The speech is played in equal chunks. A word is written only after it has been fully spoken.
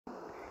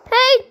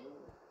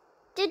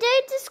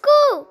today to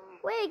school.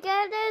 Wait,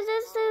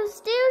 there's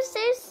still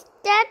says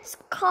dad's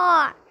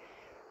car.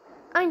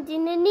 I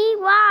didn't need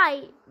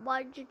why.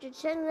 Why did you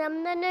send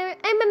them the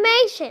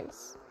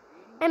animations?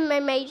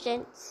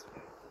 Animations.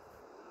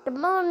 The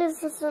moon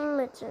is a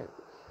submission.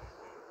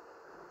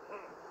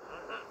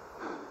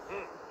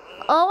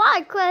 Oh,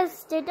 I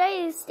quest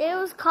today is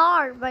Steel's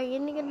car by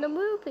ending in the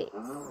movies.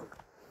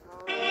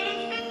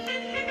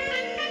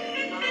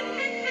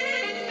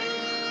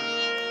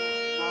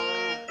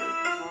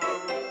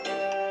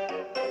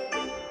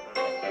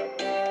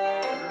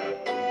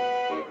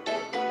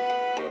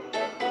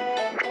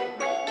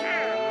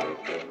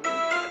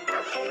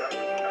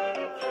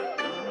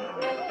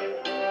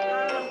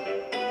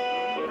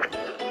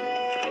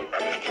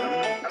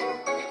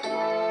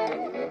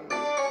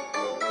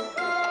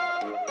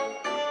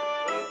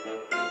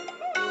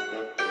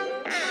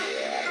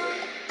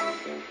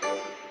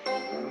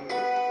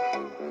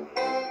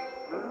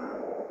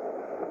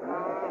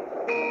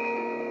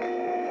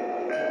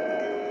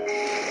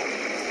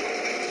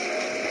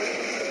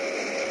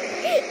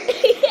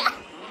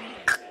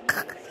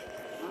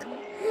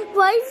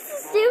 Why is the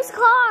Steel's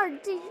car?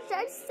 Did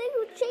I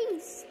steal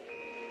cheese?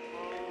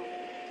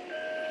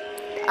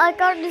 I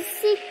got the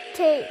sick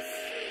taste.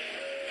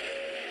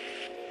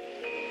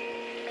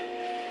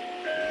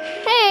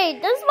 Hey,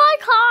 that's my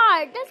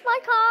car. That's my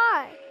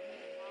car.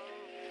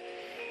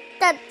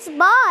 That's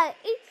mine.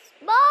 It's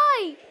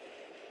mine.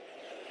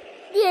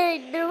 Yeah,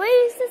 the way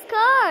is this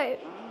car?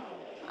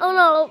 Oh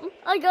no,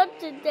 I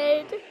got it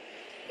dead.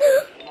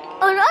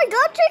 Oh no, I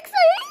got Trixie.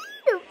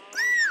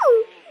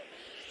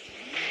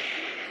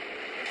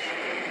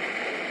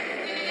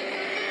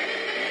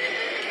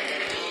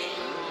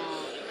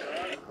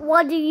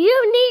 What do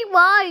you need?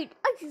 Why?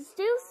 I can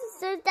still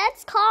say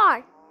that's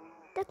car.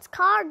 That's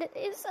car. That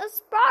is a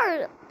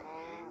spar.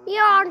 You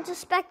aren't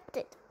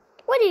suspected.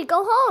 When do you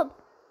go home?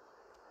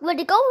 When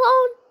do you go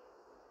home?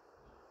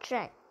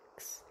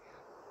 Tricks.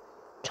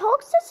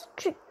 Talks as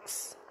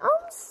tricks.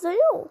 I'm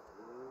still.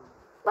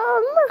 But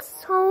I'm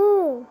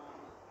home.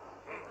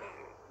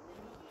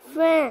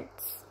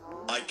 Friends.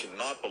 I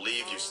cannot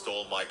believe you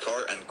stole my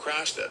car and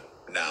crashed it.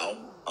 Now,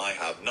 I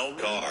have no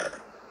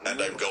car. And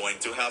I'm going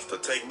to have to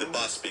take the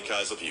bus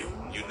because of you.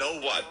 You know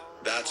what?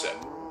 That's it.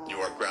 You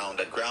are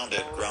grounded for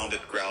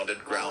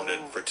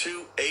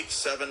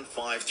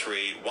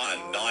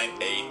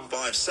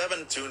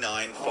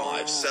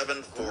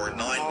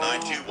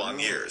 2875319857295749921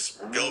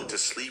 years. Go to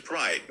sleep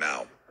right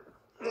now.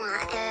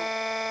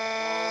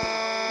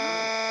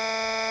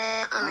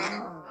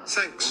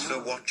 Thanks for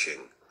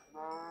watching.